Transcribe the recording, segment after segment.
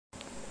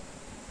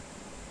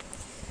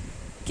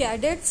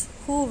Cadets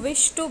who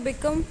wish to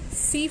become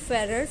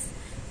seafarers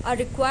are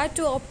required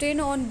to obtain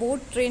on-board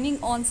training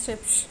on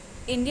ships.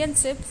 Indian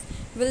ships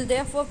will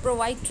therefore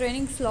provide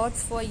training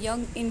slots for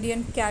young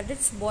Indian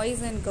cadets,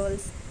 boys and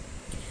girls.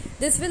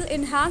 This will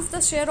enhance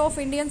the share of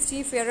Indian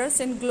seafarers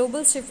in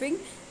global shipping,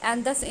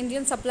 and thus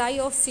Indian supply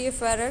of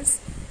seafarers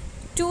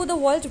to the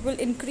world will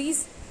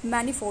increase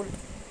manifold.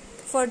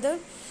 Further,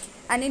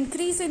 an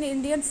increase in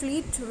Indian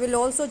fleet will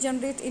also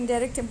generate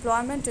indirect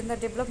employment in the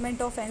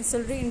development of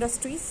ancillary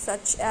industries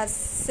such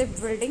as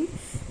shipbuilding,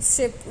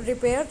 ship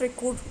repair,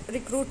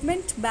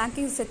 recruitment,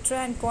 banking, etc.,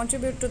 and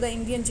contribute to the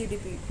Indian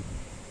GDP.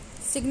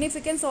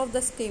 Significance of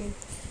the scheme.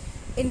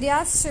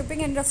 India's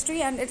shipping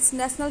industry and its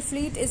national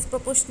fleet is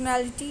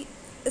proportionally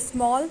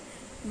small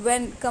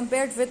when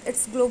compared with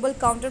its global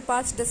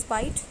counterparts,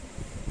 despite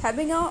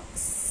having a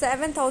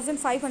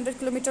 7,500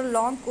 km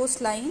long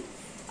coastline,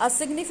 a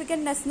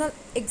significant national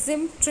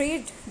EXIM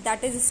trade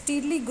that is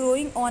steadily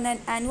growing on an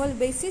annual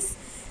basis,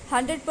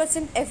 100%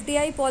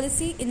 FDI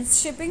policy in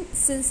shipping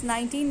since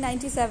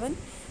 1997.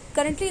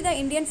 Currently, the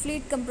Indian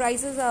fleet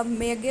comprises a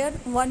meager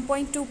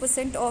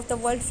 1.2% of the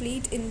world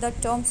fleet in the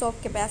terms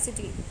of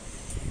capacity.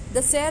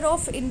 The share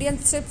of Indian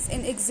ships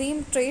in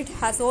EXIM trade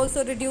has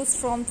also reduced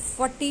from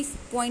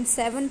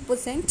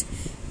 40.7%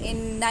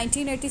 in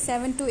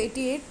 1987 to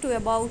 88 to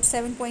about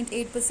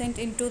 7.8%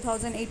 in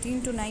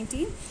 2018 to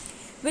 19,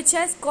 which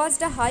has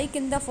caused a hike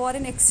in the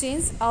foreign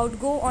exchange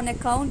outgo on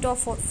account of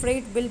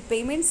freight bill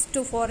payments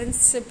to foreign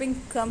shipping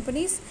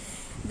companies.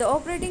 The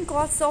operating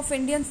costs of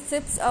Indian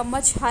ships are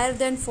much higher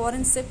than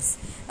foreign ships.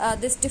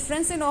 This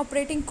difference in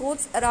operating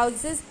costs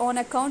arises on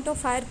account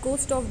of higher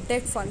cost of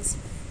debt funds,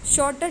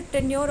 shorter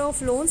tenure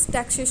of loans,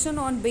 taxation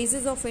on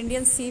basis of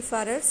Indian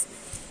seafarers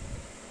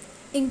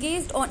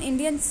engaged on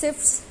Indian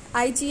ships,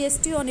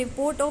 IGST on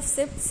import of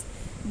ships,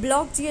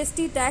 block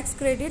GST tax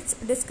credits,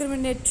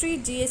 discriminatory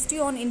GST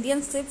on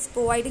Indian ships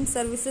providing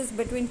services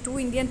between two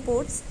Indian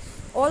ports,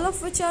 all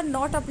of which are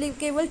not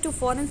applicable to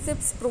foreign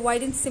ships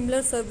providing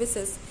similar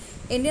services.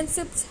 Indian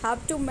ships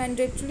have to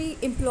mandatorily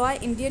employ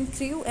Indian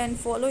crew and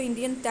follow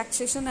Indian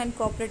taxation and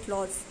corporate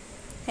laws.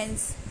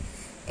 Hence,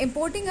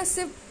 importing a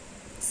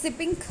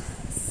shipping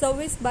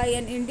service by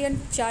an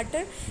Indian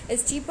charter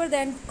is cheaper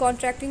than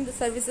contracting the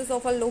services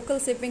of a local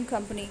shipping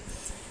company.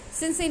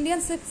 Since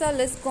Indian ships are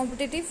less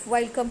competitive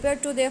while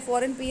compared to their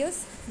foreign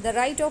peers, the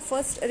right of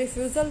first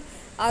refusal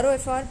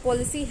ROFR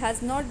policy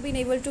has not been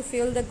able to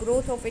fuel the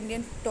growth of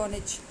Indian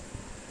tonnage.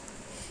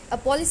 A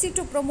policy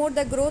to promote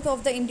the growth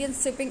of the Indian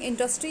shipping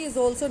industry is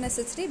also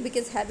necessary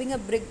because having a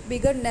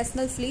bigger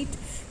national fleet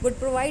would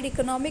provide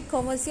economic,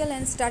 commercial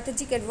and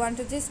strategic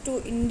advantages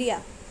to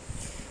India.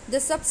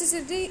 The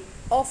subsidy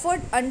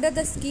offered under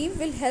the scheme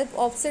will help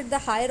offset the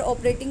higher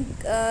operating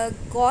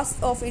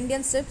costs of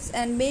Indian ships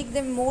and make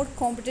them more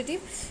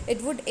competitive.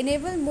 It would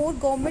enable more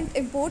government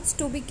imports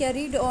to be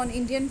carried on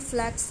Indian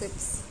flag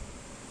ships.